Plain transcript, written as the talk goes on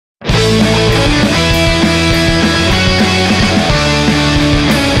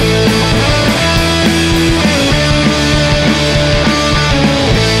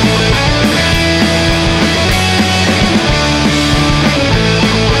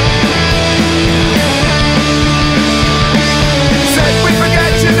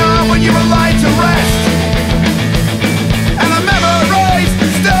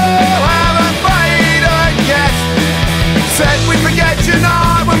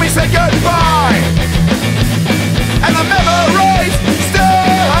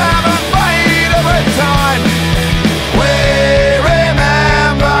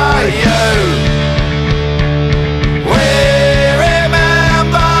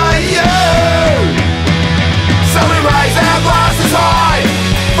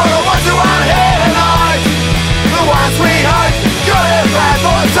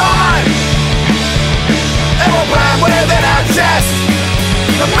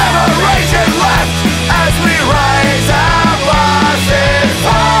memoration left as we raise our glasses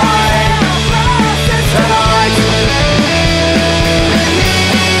high tonight.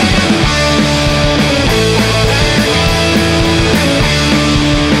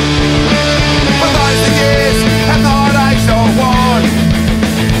 For those the years and the heartaches are worn,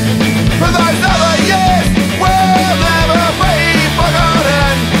 for those other years will never be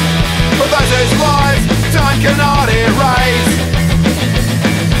forgotten, for those whose lives time cannot erase,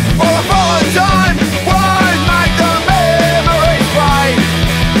 for the fallen time won't make the memories fade.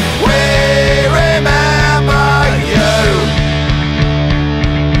 We remember you.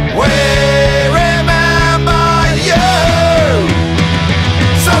 We remember you.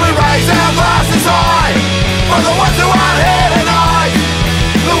 So we raise our glasses high for the ones who aren't here tonight,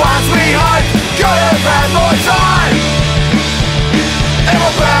 the ones we hope could have had more time. It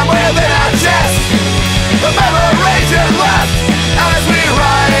will burn within our chests, the memories you left as we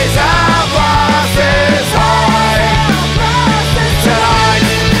raise our glasses high tonight.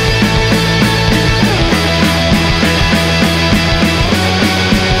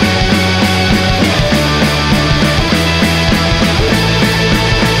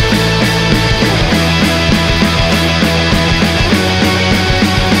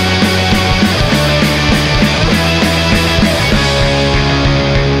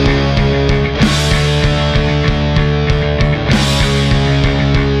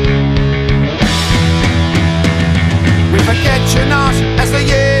 Forget you not as the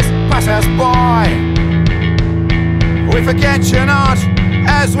years pass us by. We forget you not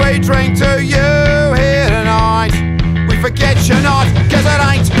as we drink to